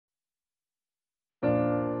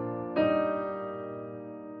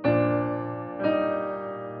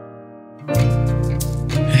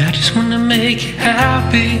just wanna make you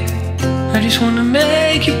happy, I just wanna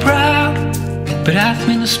make you proud. But I've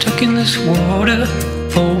been stuck in this water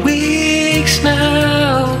for weeks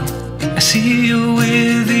now. I see you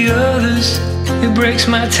with the others, it breaks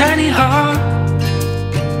my tiny heart.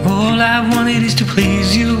 All I wanted is to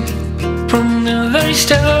please you from the very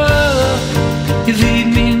start. You feed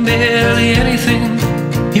me barely anything,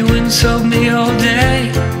 you insult me all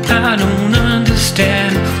day. I don't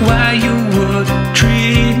understand why you would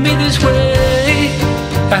treat me this way.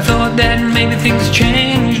 I thought that maybe things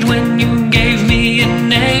changed when you gave me a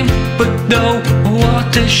name. But though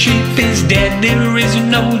Watership is dead, there is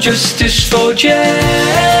no justice for Jeff.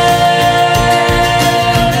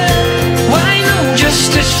 Why no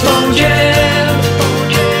justice for Jeff?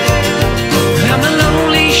 I'm a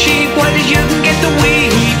lonely sheep, why did you get the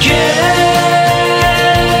weed, Jeff?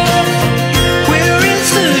 Where is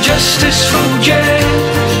the justice for Jeff?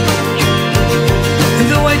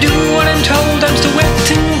 Though I do what I'm told, I'm still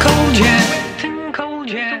wet and cold, yeah.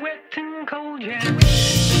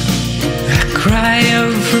 I cry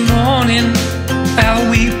every morning, I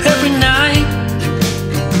weep every night.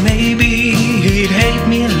 Maybe he'd hate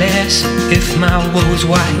me less if my woes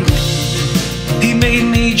white. He made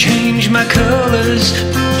me change my colors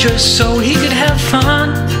just so he could have fun.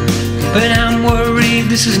 But I'm worried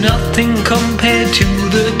this is nothing compared to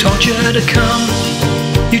the torture to come.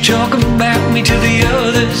 You talk about me to the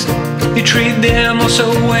others, you treat them all so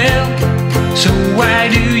well. So why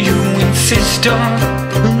do you insist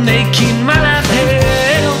on making my life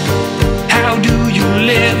hell? How do you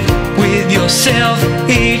live with yourself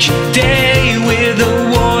each day with a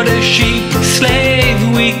Watership slave?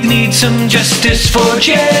 We need some justice for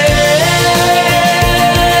Jeff.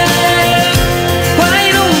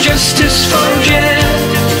 Why no justice for Jeff?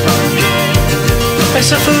 I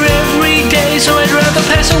suffer every day, so I'd rather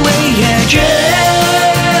pass away, yeah, Jeff.